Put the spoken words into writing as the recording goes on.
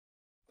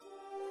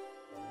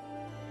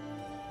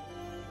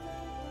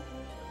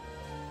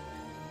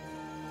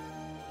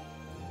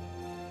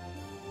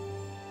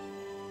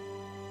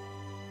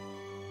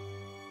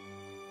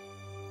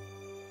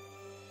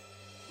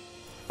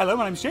Hello,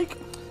 my name's Jake.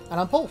 And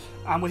I'm Paul.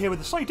 And we're here with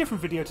a slightly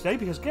different video today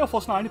because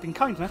Galeforce 9 have been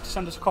kind enough to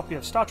send us a copy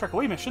of Star Trek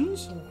Away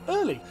Missions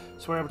early.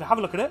 So we're able to have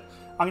a look at it.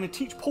 I'm going to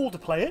teach Paul to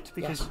play it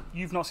because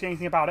you've not seen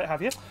anything about it,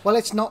 have you? Well,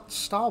 it's not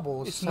Star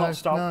Wars. It's not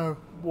Star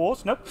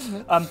Wars, nope.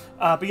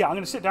 But yeah, I'm going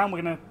to sit down,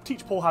 we're going to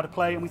teach Paul how to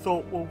play, and we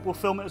thought we'll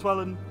film it as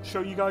well and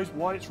show you guys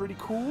why it's really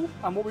cool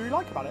and what we really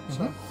like about it.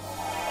 So.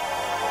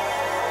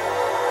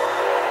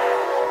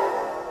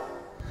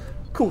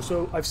 Cool,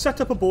 so I've set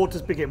up a board to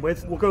begin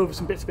with. We'll go over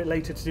some bits a bit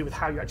later to do with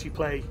how you actually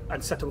play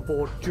and set up a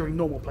board during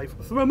normal play.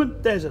 For the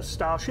moment, there's a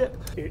starship.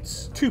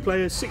 It's 2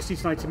 players, 60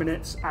 to 90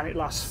 minutes, and it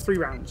lasts 3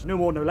 rounds. No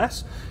more, no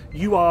less.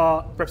 You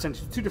are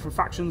representing 2 different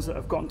factions that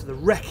have gotten to the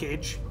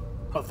wreckage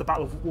of the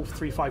Battle of Wolf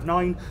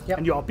 359,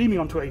 and you are beaming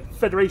onto a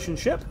Federation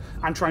ship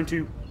and trying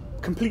to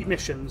complete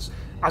missions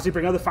as they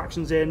bring other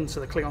factions in. So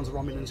the Klingons and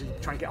Romulans are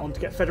trying to get on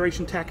to get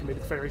Federation tech, and maybe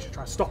the Federation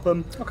trying to stop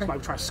them. Might be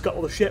trying to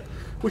scuttle the ship,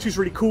 which is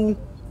really cool.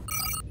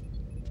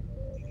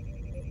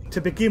 To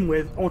begin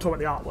with, I want to talk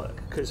about the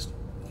artwork, because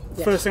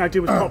the first thing I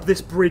did was pop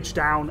this bridge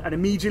down, and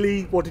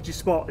immediately, what did you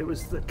spot? It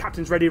was the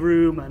captain's ready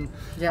room and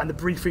the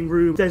briefing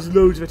room. There's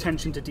loads of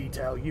attention to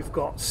detail. You've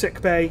got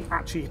sick bay.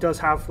 Actually, it does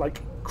have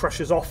like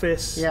Crusher's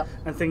office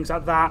and things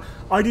like that.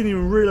 I didn't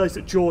even realise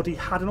that Geordie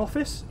had an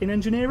office in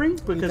engineering,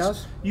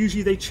 because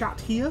usually they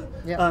chat here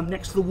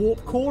next to the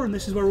warp core, and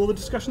this is where all the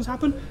discussions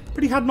happen.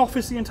 But he had an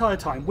office the entire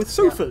time with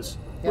sofas,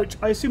 which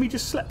I assume he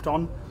just slept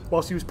on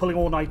whilst he was pulling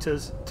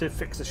all-nighters to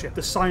fix the ship.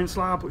 The science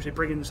lab, which they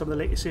bring in some of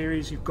the later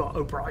series. You've got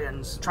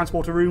O'Brien's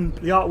transporter room.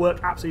 The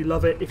artwork, absolutely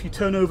love it. If you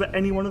turn over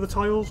any one of the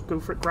tiles,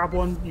 go for it, grab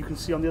one. You can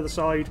see on the other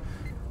side,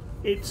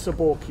 it's a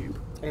Borg cube.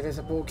 It is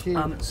a Borg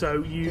cube.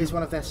 It's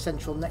one of their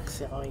central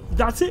nexi.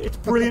 That's it. It's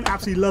brilliant.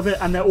 Absolutely love it.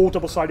 And they're all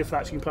double-sided for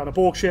that. So you can play on a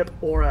Borg ship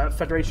or a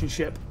Federation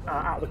ship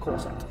out of the core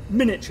set.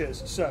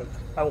 Miniatures. So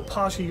I will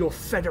pass you your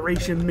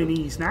Federation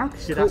minis now,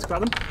 because you did ask about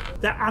them.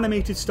 They're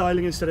animated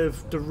styling instead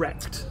of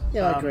direct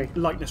I agree.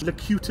 likeness.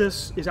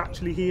 Locutus is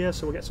actually here,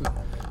 so we'll get some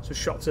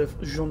shots of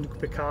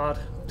Jean-Luc Picard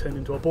turned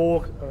into a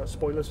Borg.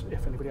 Spoilers,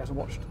 if anybody hasn't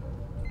watched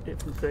it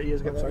from 30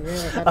 years ago. Sorry. Yeah,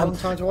 I've had a long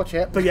time to watch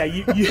it. But yeah,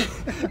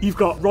 you've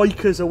got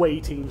Riker's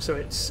away team, so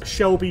it's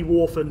Shelby,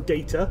 Worf, and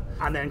Data,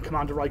 and then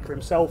Commander Riker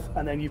himself,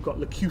 and then you've got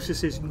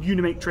Locutus's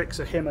Unimatrix,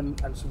 so him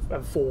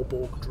and 4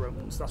 Borg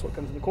drones. That's what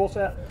comes in the core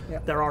set.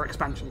 There are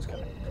expansions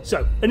coming.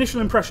 So,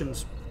 initial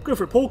impressions. Go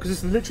for it, Paul, because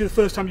this is literally the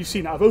first time you've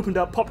seen it. I've opened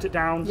up, popped it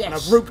down, and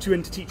I've roped you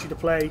in to teach you to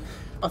play.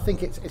 I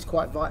think it's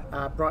quite bright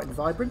and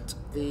vibrant.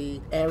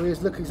 The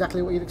areas look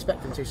exactly what you'd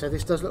expect them to. So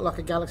this does look like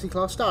a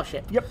Galaxy-class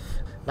starship. Yep.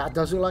 That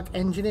does look like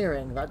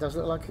engineering. That does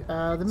look like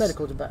the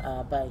medical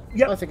bay.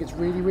 Yep. I think it's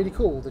really, really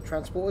cool. The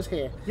transporter's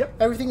here. Yep.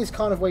 Everything is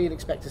kind of where you'd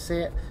expect to see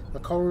it. The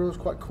corridor's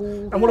quite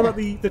cool. And what about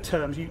the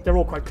terms? They're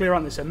all quite clear,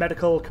 aren't they? So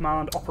medical,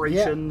 command,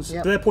 operations.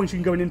 So they're points you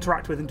can go and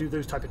interact with and do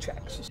those type of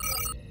checks.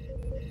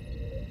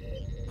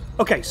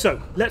 Okay,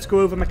 so let's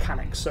go over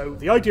mechanics. So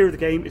the idea of the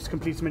game is to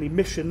complete as many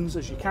missions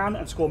as you can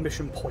and score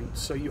mission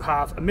points. So you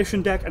have a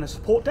mission deck and a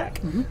support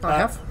deck. I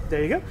have.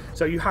 There you go.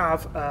 So you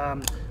have,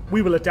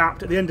 we will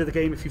adapt at the end of the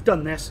game. If you've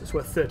done this, it's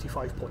worth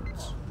 35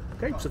 points.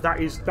 Okay, so that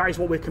is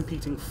what we're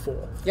competing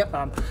for.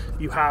 Yep.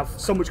 You have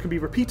some which can be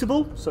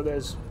repeatable. So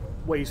there's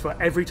ways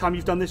for every time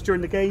you've done this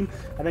during the game,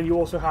 and then you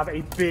also have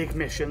a big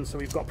mission. So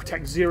we've got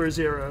Protect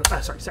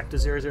Sector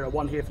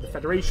 001 here for the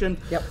Federation.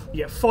 Yep. You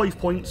get 5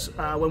 points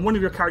when one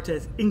of your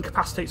characters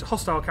incapacitates a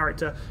hostile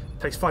character.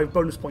 Takes 5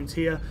 bonus points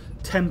here.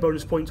 10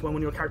 bonus points when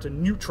one of your character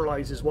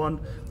neutralizes one,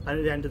 and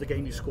at the end of the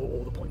game you score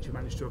all the points you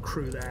managed to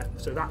accrue there.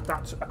 So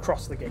that's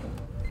across the game.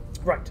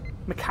 Right,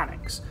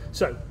 mechanics.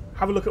 So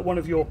have a look at one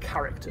of your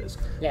characters.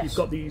 You've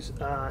got these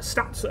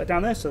stats that are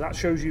down there, so that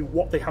shows you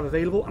what they have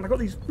available. And I've got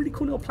these really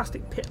cool little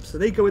plastic pips. So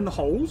they go in the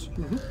holes,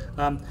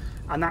 and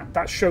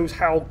that shows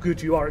how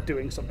good you are at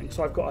doing something.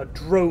 So I've got a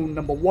drone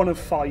number 1 of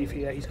 5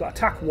 here. He's got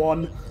attack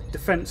 1,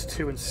 defense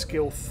 2, and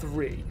skill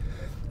 3.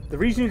 The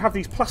reason you have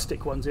these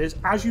plastic ones is,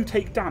 as you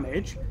take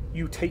damage,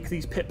 you take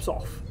these pips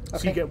off.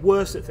 So you get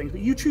worse at things,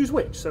 but you choose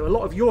which. So a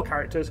lot of your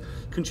characters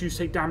can choose to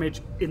take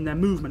damage in their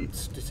movement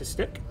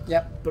statistic,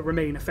 but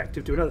remain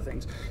effective doing other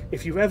things.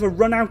 If you ever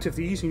run out of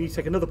these, you need to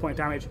take another point of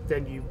damage,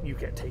 then you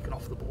get taken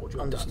off the board.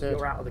 You're done.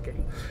 You're out of the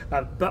game.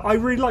 But I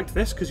really liked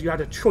this because you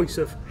had a choice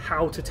of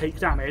how to take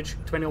damage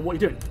depending on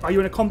what you're doing. Are you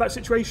in a combat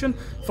situation?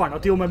 Fine, I'll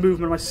deal with my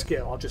movement and my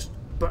skill.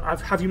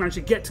 But have you managed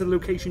to get to the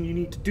location you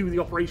need to do the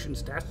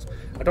operations test?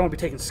 I don't want to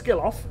be taking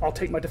skill off. I'll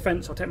take my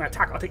defense, I'll take my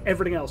attack, I'll take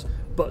everything else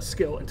but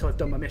skill until I've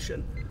done my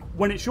mission.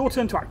 When it's your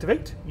turn to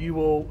activate, you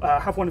will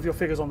have one of your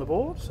figures on the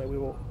board, so we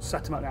will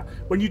set them up now.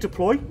 When you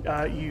deploy,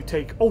 you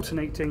take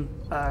alternating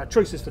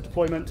choices for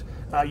deployment.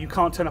 You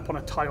can't turn up on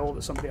a tile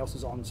that somebody else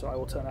is on, so I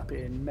will turn up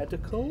in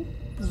medical.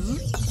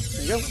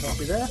 There you go, that'll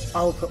be there.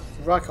 I will put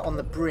Riker on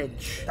the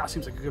bridge. That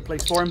seems like a good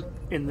place for him,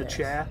 in the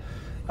chair.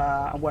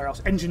 And where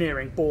else?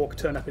 Engineering. Borg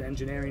turn up in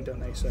engineering,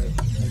 don't they? So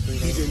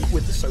he's in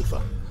with the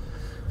sofa.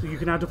 So you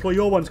can now deploy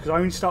your ones, because I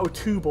only start with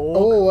 2 Borg.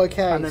 Oh,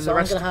 okay. And then the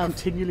rest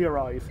continually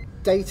arrive.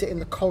 Data in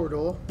the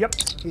corridor. Yep.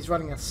 He's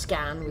running a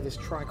scan with his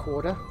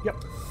tricorder.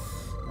 Yep.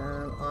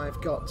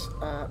 I've got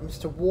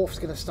Mr. Worf's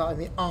going to start in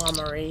the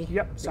armory.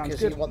 Yep, sounds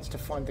because good. he wants to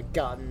find the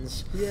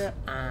guns. Yeah.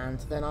 And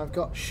then I've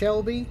got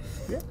Shelby.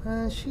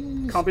 Yeah.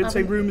 She's Can't be in the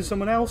same room as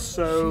someone else,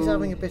 so... She's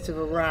having a bit of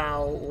a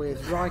row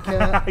with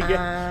Riker.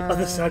 Yeah,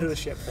 other side of the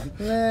ship then.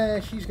 Yeah,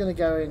 she's going to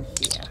go in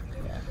here.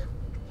 Yeah.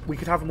 We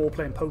could have them all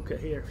playing poker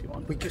here if you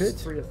want. We Just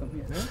could. 3 of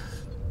them, yeah.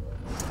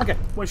 Okay,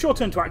 when it's your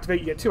turn to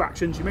activate, you get 2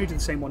 actions. You may do the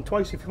same one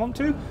twice if you want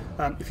to.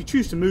 If you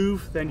choose to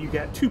move, then you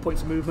get 2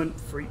 points of movement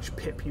for each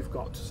pip you've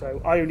got.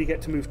 So I only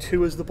get to move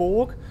 2 as the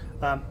Borg,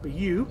 but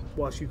you,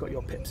 whilst you've got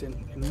your pips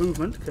in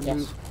movement, can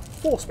move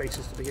 4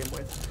 spaces to begin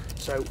with.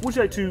 So would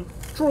you like to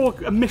draw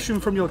a mission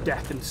from your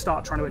deck and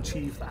start trying to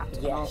achieve that?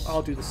 Yes.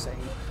 I'll do the same.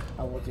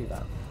 I will do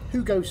that.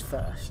 Who goes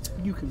first?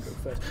 You can go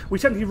first. We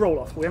technically roll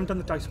off. We haven't done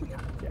the dice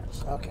mechanic yet.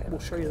 So Okay. we'll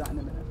show you that in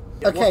a minute.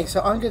 Okay, so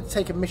I'm going to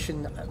take a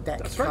mission deck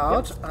That's right,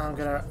 card. yep. I'm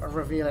going to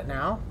reveal it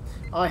now.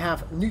 I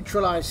have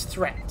Neutralize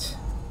Threat.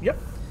 Yep.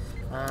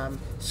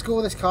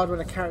 Score this card when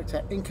a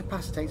character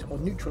incapacitates or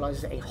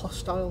neutralizes a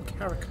hostile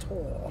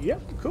character.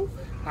 Yep, cool.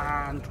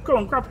 And go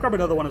on, grab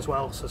another one as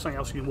well, so something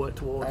else you can work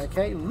towards.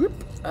 Okay, whoop.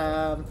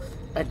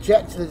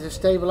 Eject the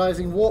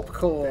destabilizing warp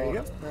core. There you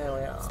go. There we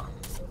are.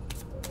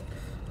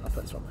 I'll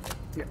put this one back.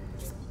 Yep.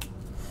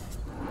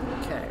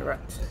 Okay, right.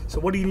 So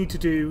what do you need to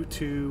do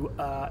to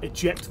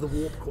eject the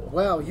warp core?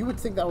 Well, you would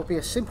think that would be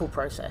a simple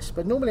process,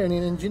 but normally only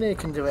an engineer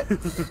can do it.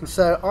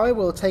 So I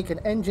will take an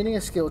engineer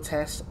skill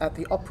test at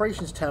the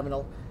operations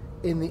terminal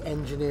in the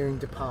engineering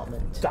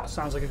department. That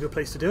sounds like a good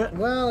place to do it.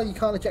 Well, you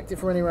can't eject it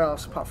from anywhere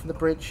else apart from the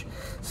bridge.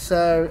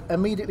 So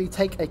immediately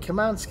take a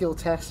command skill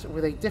test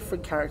with a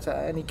different character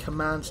at any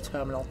command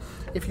terminal.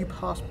 If you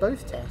pass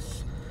both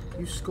tests,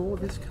 you score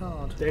this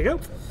card. There you go.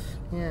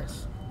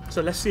 Yes.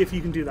 So let's see if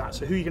you can do that.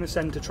 So who are you going to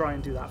send to try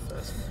and do that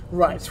first?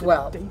 Right,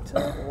 well...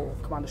 Data or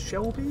Commander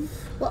Shelby?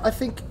 Well, I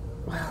think...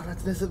 Well,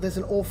 there's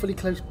an awfully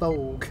close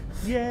Borg.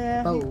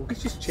 Yeah, Borg.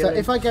 it's just So chilling.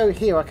 if I go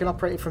here, I can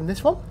operate it from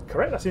this one.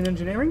 Correct, that's in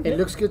engineering. It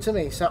looks good to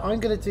me. So I'm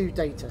going to do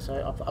data. So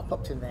I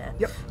popped in there.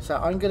 Yep. So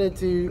I'm going to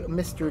do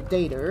Mr.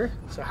 Data.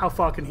 So how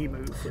far can he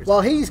move?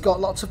 Well, he's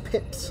got lots of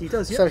pips. He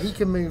does, yep. So he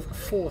can move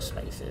 4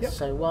 spaces. Yep.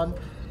 So 1,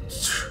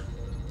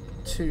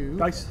 2,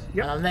 Nice,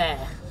 yep. and I'm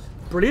there.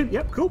 Brilliant,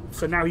 yep, cool.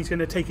 So now he's going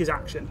to take his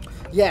action.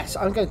 Yes,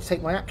 I'm going to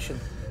take my action.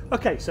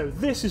 Okay, so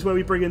this is where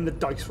we bring in the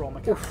dice roll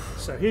mechanic.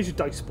 So here's your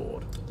dice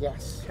board.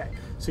 Yes. Okay,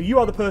 so you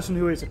are the person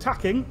who is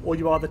attacking, or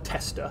you are the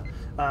tester,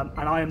 and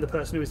I am the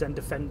person who is then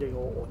defending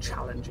or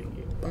challenging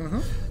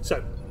you.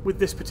 So with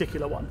this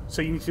particular one,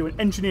 so you need to do an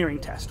engineering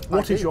test.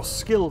 What is your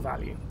skill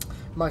value?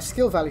 My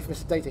skill value for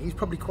Mr. Data, he's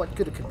probably quite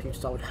good at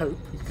computers, I would hope.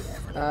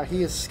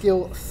 He is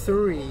skill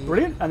 3.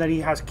 Brilliant, and then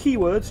he has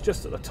keywords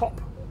just at the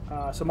top.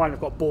 So mine have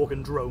got Borg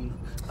and drone,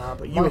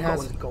 but you Mine have got has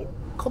one that's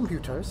got...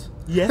 computers.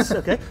 Yes,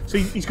 okay. So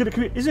he's good at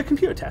computer. Is it a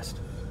computer test?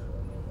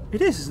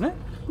 It is, isn't it?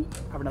 Ooh,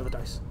 have another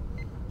dice.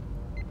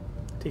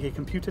 Take a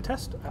computer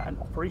test and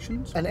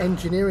operations. An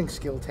engineering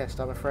skill test,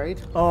 I'm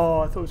afraid.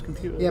 Oh, I thought it was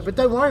computers. Yeah, but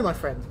don't worry, my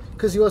friend,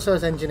 because he also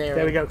has engineering.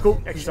 There we go,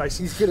 cool, extra dice.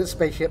 He's good at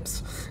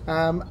spaceships.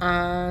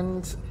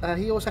 And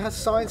he also has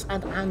science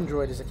and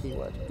android as a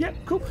keyword. Yeah,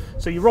 cool.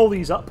 So you roll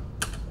these up,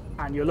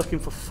 and you're looking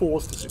for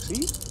 4s to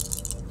succeed.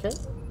 Okay.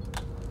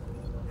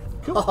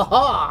 Cool. Ha ha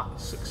ha!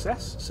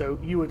 Success. So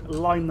you would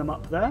line them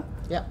up there.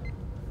 Yeah.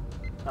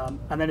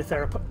 And then if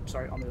they're...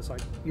 Sorry, on the other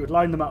side. You would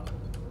line them up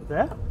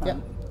there. Yeah.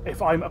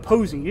 If I'm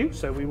opposing you,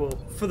 so we will,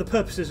 for the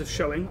purposes of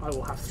showing, I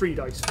will have 3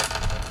 dice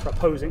for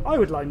opposing. I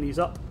would line these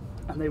up,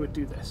 and they would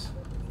do this.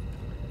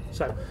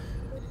 So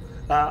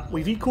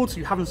we've equaled, so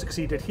you haven't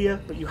succeeded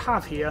here, but you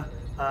have here,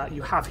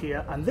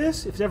 and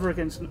this, if it's ever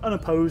against an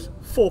unopposed,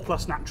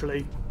 4+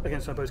 naturally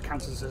against an opposed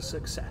counts as a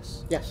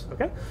success. Yes.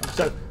 Okay?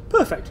 So,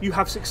 perfect. You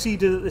have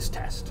succeeded at this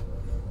test.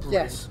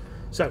 Brilliant. Yes.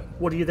 So,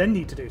 what do you then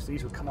need to do? So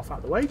these would come off out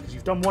of the way, because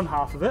you've done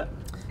 1/2 of it.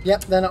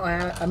 Yep, then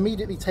I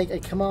immediately take a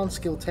command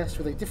skill test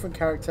with a different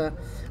character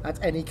at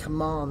any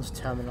command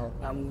terminal.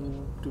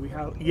 Do we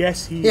have...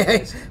 Yes, he Yeah,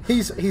 is.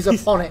 he's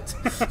upon it.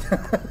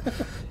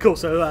 Cool,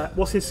 so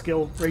what's his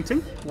skill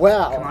rating?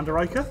 Well, Commander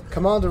Riker?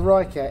 Commander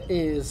Riker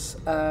is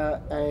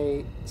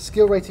a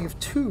skill rating of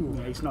 2.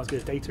 Yeah, he's not as good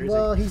as Data, is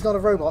Well, he's not a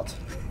robot.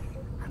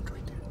 he?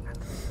 Android.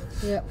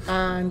 Yeah,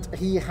 and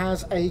he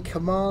has a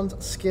command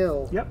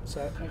skill Yep,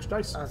 so next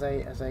dice. as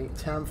a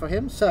term for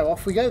him. So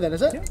off we go then,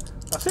 is it? Yep,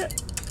 that's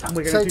it. And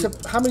we're So going to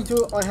do... how many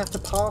do I have to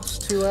pass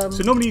to...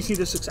 So normally you see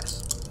the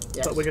success,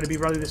 Yes. but we're going to be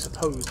running this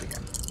opposed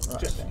again. Right,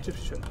 just okay. to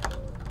show.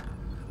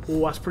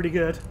 Oh, that's pretty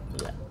good.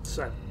 Yeah.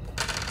 So,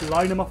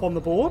 line them up on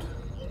the board.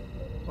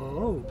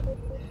 Oh.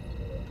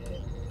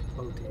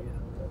 Oh dear.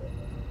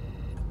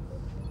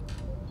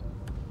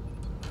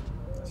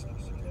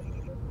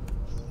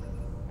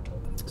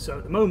 So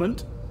at the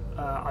moment,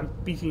 I'm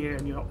beating you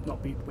and you're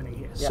not winning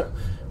here. Yeah. So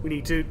we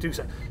need to do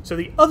so. So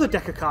the other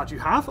deck of cards you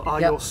have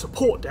are Yep. your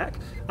support deck,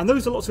 and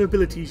those are lots of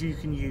abilities you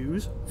can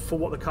use for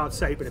what the cards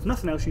say, but if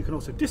nothing else, you can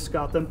also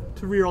discard them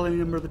to reroll any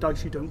number of the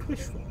dice you don't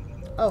wish for.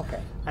 Okay.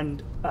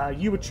 And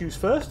you would choose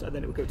first, and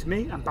then it would go to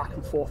me, and back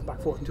and forth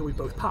until we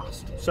both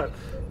passed. So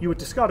you would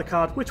discard a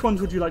card. Which ones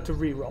would you like to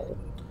re-roll?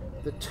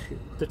 The 2.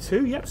 The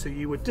 2, yep. So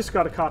you would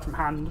discard a card from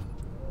hand.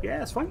 Yeah,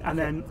 that's fine. And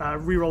then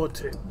re-roll a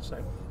 2.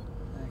 So.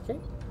 Okay.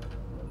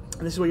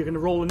 And this is where you're going to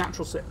roll a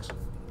natural 6.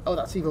 Oh,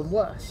 that's even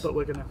worse. But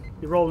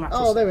you roll a natural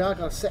 6. Oh, there we are. I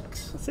got a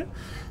 6. That's it.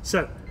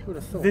 So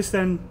thought? this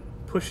then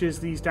pushes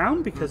these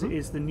down because it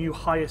is the new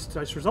highest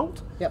dice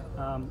result. Yep.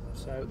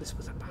 So this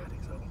was a bad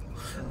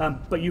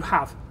example. But you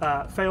have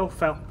fail,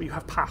 but you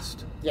have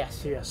passed.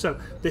 Yes. Here. So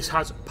this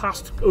has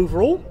passed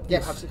overall.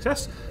 Yes. You have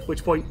success, at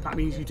which point that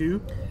means you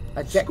do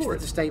Eject score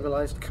the it.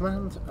 destabilized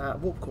command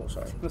warp core,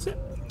 sorry. That's it.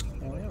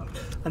 There we are.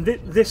 And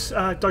this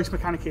dice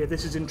mechanic here,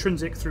 this is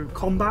intrinsic through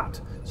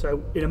combat.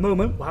 So in a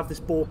moment, we'll have this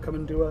Borg come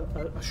and do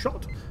a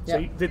shot. So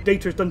Yep. the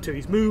data is done too.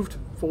 He's moved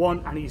for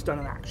one, and he's done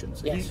an action.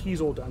 So Yes.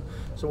 he's all done.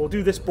 So we'll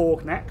do this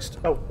Borg next.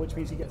 Oh, which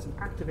means he gets an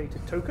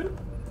activated token.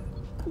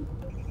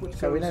 Which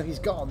So we goes- know he's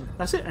gone.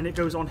 That's it, and it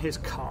goes on his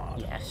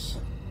card. Yes.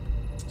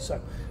 So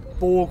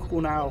Borg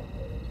will now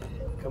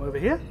come over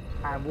here,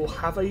 and we'll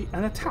have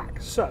an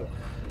attack. So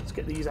let's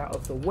get these out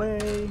of the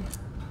way.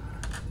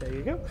 There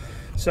you go.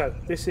 So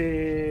this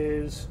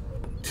is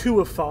 2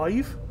 of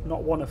 5,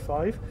 not 1 of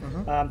 5.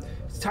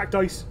 Its attack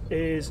dice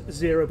is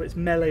 0, but it's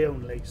melee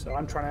only. So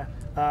I'm trying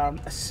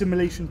to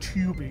assimilation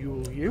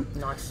tubule you.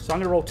 Nice. So I'm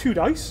going to roll 2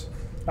 dice.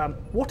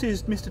 What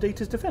is Mr.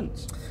 Data's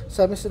defense?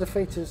 So Mr.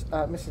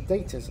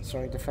 Data's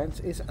defense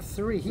is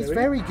 3. He's There we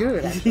very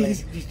good, actually.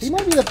 He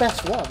might be the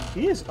best one.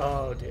 He is.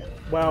 Oh dear.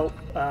 Well,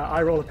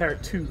 I roll a pair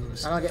of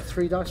 2s. And I get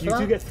 3 dice for You that?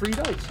 do get 3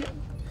 dice. Yeah.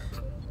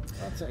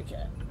 That's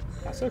okay.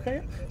 That's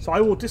okay. So I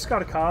will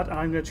discard a card, and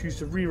I'm going to choose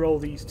to re-roll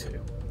these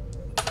 2.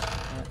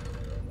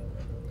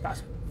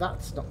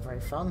 That's not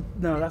very fun.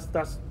 No,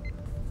 that's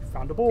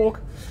found a Borg.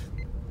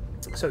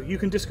 So you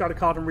can discard a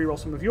card and re-roll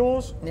some of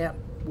yours. Yeah.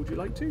 Would you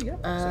like to? Yeah.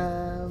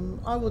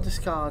 I will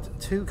discard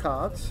 2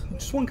 cards.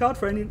 Just 1 card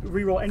for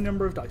re-roll any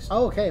number of dice.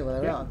 Oh, okay. Well,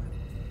 there we Yeah. are.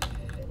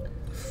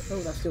 Oh,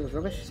 that still was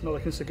rubbish. It's not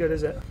looking so good,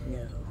 is it?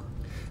 No.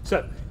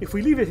 So if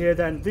we leave it here,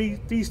 then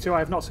these 2 I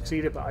have not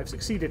succeeded, but I've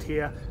succeeded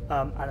here,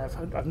 and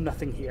I've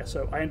nothing here.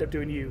 So I end up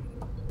doing you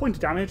point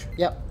of damage.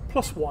 Yep.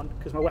 +1,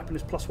 because my weapon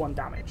is +1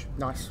 damage.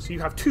 Nice. So you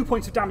have 2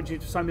 points of damage to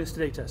assign Mr.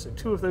 Data. So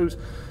 2 of those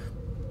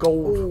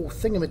gold. Oh,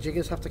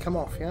 thingamajiggers have to come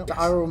off, yeah? Yes.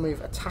 I will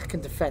remove attack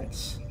and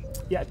defense.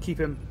 Yeah, keep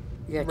him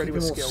Yeah, ready keep him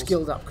with more skills.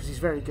 skilled up because he's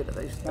very good at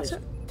those That's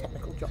it.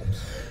 technical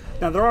jobs.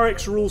 Now there are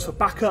extra rules for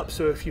backup,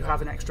 so if you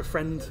have an extra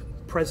friend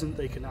present,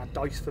 they can add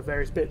dice for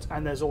various bits,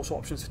 and there's also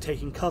options for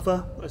taking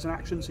cover as an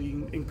action, so you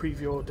can improve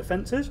your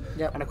defences.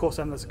 Yep. And of course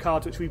then there's the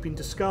cards which we've been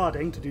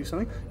discarding to do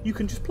something. You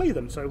can just play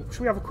them. So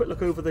should we have a quick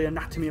look over the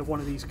anatomy of one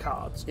of these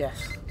cards?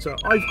 Yes. So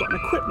I've got an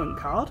equipment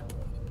card,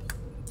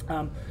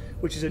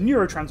 which is a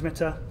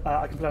neurotransmitter.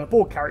 I can play on a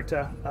Borg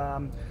character.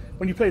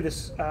 When you play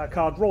this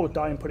card, roll a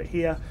die and put it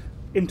here.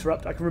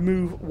 Interrupt, I can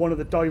remove one of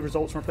the die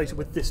results and replace it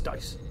with this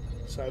dice.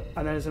 So,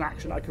 and then as an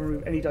action, I can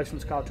remove any dice from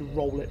this card to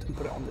roll it and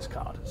put it on this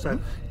card. So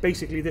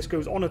basically this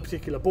goes on a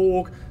particular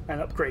Borg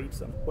and upgrades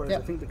them. Whereas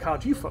Yep. I think the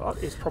card you got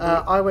is probably...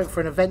 I went for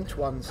an event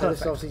one, so this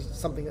is Perfect. obviously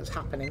something that's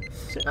happening.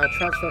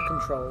 Transfer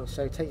control,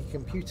 so take a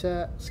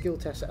computer skill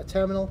test at a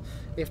terminal.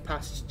 If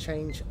passed,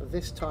 change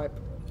this type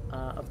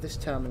of this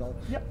terminal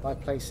Yep. by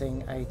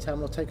placing a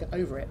terminal token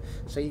over it.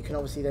 So you can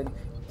obviously then,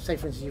 say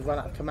for instance you've run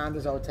out of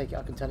commanders, I would take it,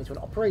 I can turn it into an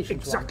operations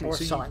Exactly. one or a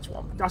So science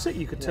one. That's it.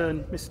 You could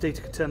turn, Mr.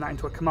 Data could turn that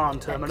into a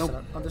command terminal.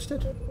 Excellent,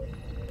 understood.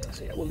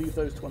 So yeah, we'll leave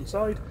those to one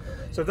side.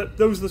 So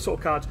those are the sort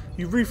of cards.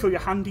 You refill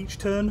your hand each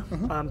turn,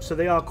 so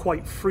they are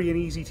quite free and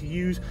easy to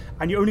use,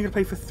 and you're only going to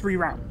play for 3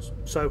 rounds.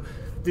 So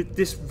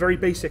this very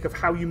basic of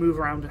how you move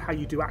around and how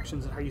you do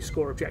actions and how you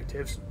score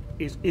objectives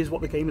is what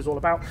the game is all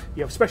about.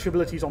 You have special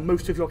abilities on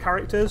most of your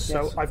characters.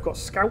 Yes. So I've got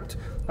Scout.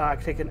 I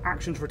can take an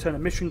action to return a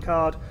mission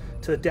card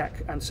to the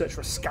deck and search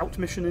for a Scout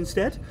mission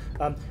instead.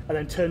 And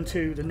then turn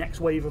to the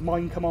next wave of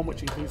mine come on,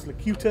 which includes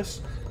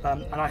Locutus.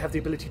 And I have the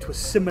ability to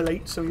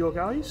assimilate some of your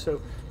guys.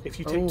 So if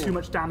you take too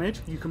much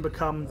damage, you can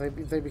become...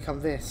 They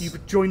become this. You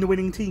join the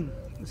winning team.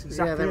 That's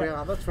exactly yeah, there we it.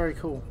 are. That's very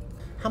cool.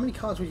 How many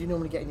cards would you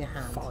normally get in your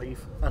hand?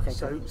 5. Okay,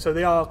 So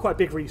they are quite a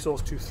big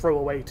resource to throw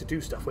away to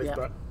do stuff with, Yeah.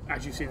 but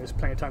as you've seen, there's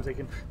plenty of times they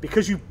can,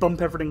 because you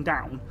bump everything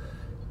down,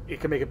 it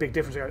can make a big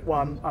difference. You're like,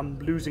 well, I'm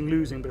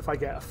losing, but if I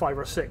get a 5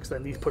 or a 6,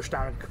 then these push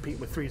down and compete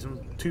with 3s and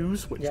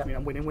 2s, which Yeah. mean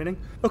I'm winning.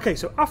 Okay,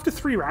 so after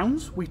 3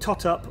 rounds, we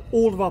tot up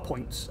all of our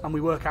points and we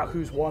work out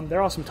who's won.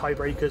 There are some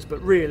tiebreakers,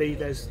 but really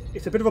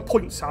it's a bit of a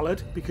point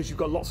salad because you've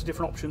got lots of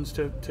different options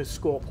to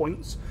score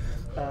points.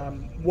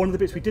 One of the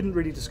bits we didn't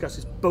really discuss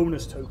is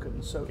bonus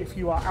tokens. So if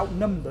you are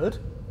outnumbered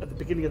at the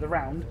beginning of the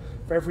round,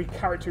 for every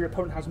character your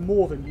opponent has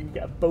more than you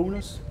get a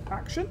bonus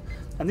action.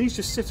 And these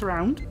just sit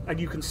around and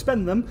you can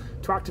spend them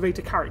to activate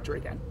a character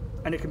again.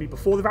 And it can be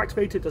before they've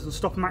activated, it doesn't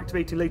stop them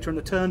activating later in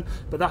the turn,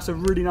 but that's a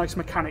really nice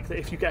mechanic that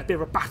if you get a bit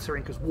of a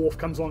battering, because Worf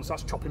comes along and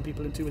starts chopping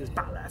people in two with his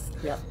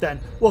bat'leth, Yeah. then,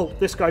 well,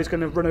 this guy's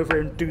going to run over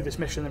here and do this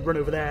mission and run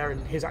over there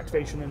and his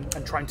activation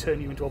and try and turn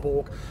you into a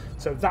Borg.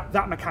 So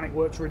that mechanic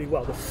works really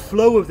well. The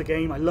flow of the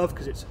game I love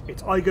because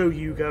it's I go,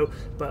 you go,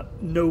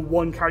 but no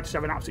one character should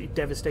have an absolutely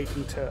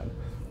devastating turn.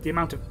 The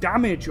amount of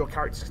damage your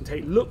characters can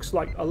take looks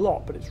like a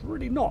lot, but it's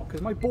really not,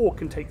 because my Borg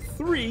can take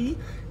 3,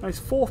 and his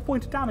 4th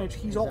point of damage,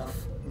 he's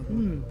off.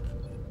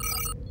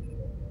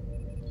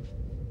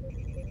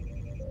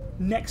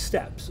 Next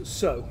steps.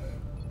 So,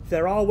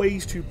 there are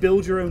ways to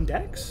build your own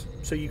decks,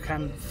 so you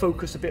can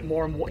focus a bit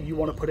more on what you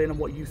want to put in and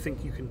what you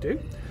think you can do.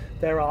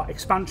 There are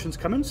expansions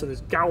coming, so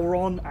there's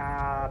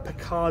Galeforce,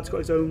 Picard's got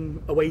his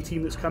own away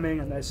team that's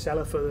coming, and there's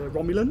Sela for the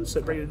Romulans,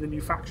 so bringing in the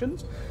new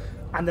factions.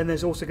 And then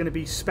there's also going to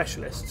be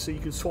specialists, so you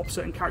can swap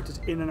certain characters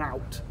in and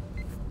out.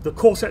 The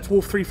core set's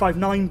Wolf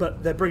 359,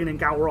 but they're bringing in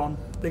Galeforce,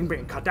 they can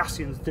bring in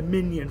Cardassians,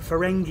 Dominion,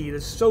 Ferengi,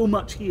 there's so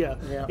much here.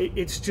 Yeah.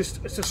 It's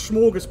a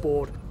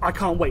smorgasbord. I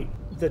can't wait.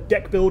 The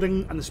deck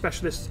building and the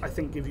specialists, I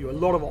think, give you a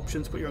lot of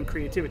options to put your own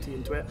creativity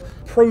into it.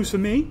 Pros for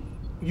me,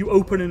 you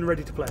open and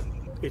ready to play.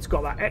 It's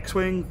got that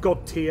X-Wing,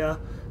 God tier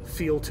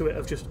feel to it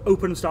of just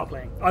open and start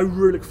playing. I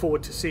really look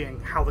forward to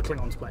seeing how the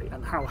Klingons play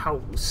and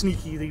how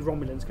sneaky the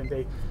Romulans can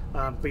be.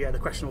 But yeah, the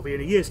question will be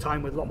in a year's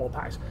time with a lot more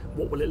packs,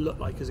 what will it look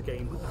like as a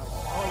game?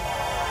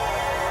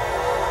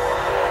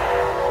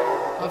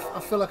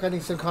 I feel like I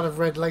need some kind of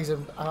red laser.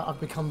 I've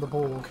become the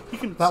Borg. You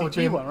can that would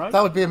be one, right?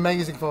 That would be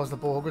amazing if I was the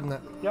Borg, wouldn't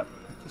it? Yep.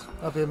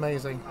 That'd be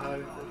amazing. I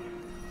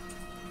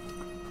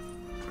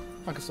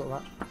can sort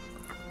that.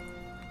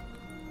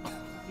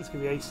 This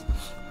could be ace.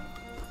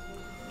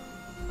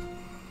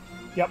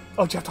 Yep.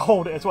 Oh, do you have to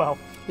hold it as well?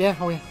 Yeah.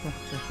 Oh yeah.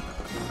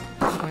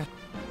 Yeah.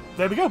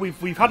 There we go.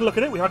 We've had a look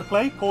at it. We've had a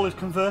play. Paul is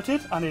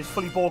converted and is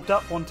fully Borged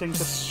up, wanting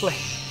to play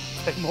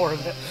more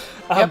of it.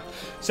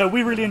 So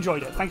we really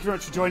enjoyed it. Thank you very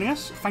much for joining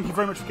us. Thank you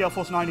very much for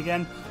Galeforce 9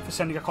 again for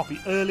sending a copy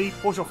early.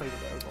 What was your favourite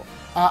bit overall?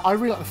 I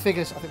really like the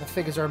figures. I think the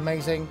figures are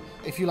amazing.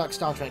 If you like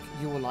Star Trek,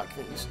 you will like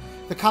these.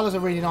 The colours are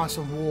really nice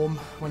and warm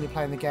when you're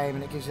playing the game,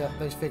 and it gives you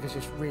those figures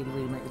just really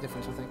make the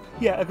difference, I think.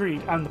 Yeah,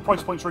 agreed. And the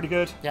price point's really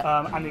good.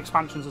 Yeah. And the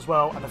expansions as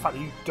well, and the fact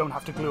that you don't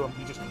have to glue them,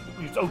 you just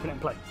open it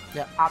and play.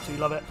 Yeah.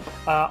 Absolutely love it.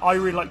 I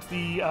really liked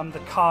the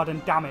card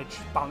and damage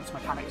balance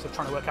mechanics of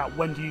trying to work out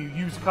when do you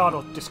use a card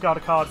or discard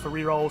a card for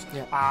rerolls,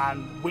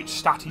 and which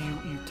stat are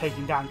you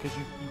taking down, because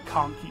you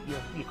can't keep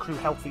your crew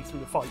healthy through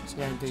the fights.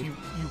 Yeah, indeed. So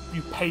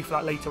you pay for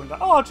that later when you're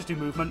like, oh, I'll just do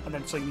movement, and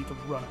then so you need to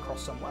run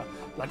across somewhere.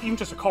 Like even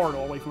just a corridor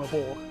away from a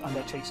Borg, and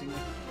they're chasing you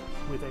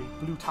with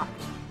a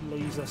blue-tacked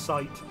laser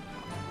sight.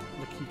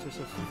 The cutest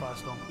of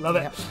Firestorm. Love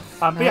it.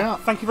 But yeah,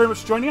 thank you very much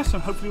for joining us,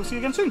 and hopefully we'll see you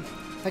again soon.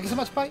 Thank you so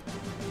much. Bye.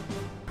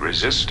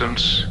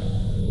 Resistance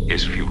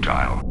is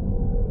futile.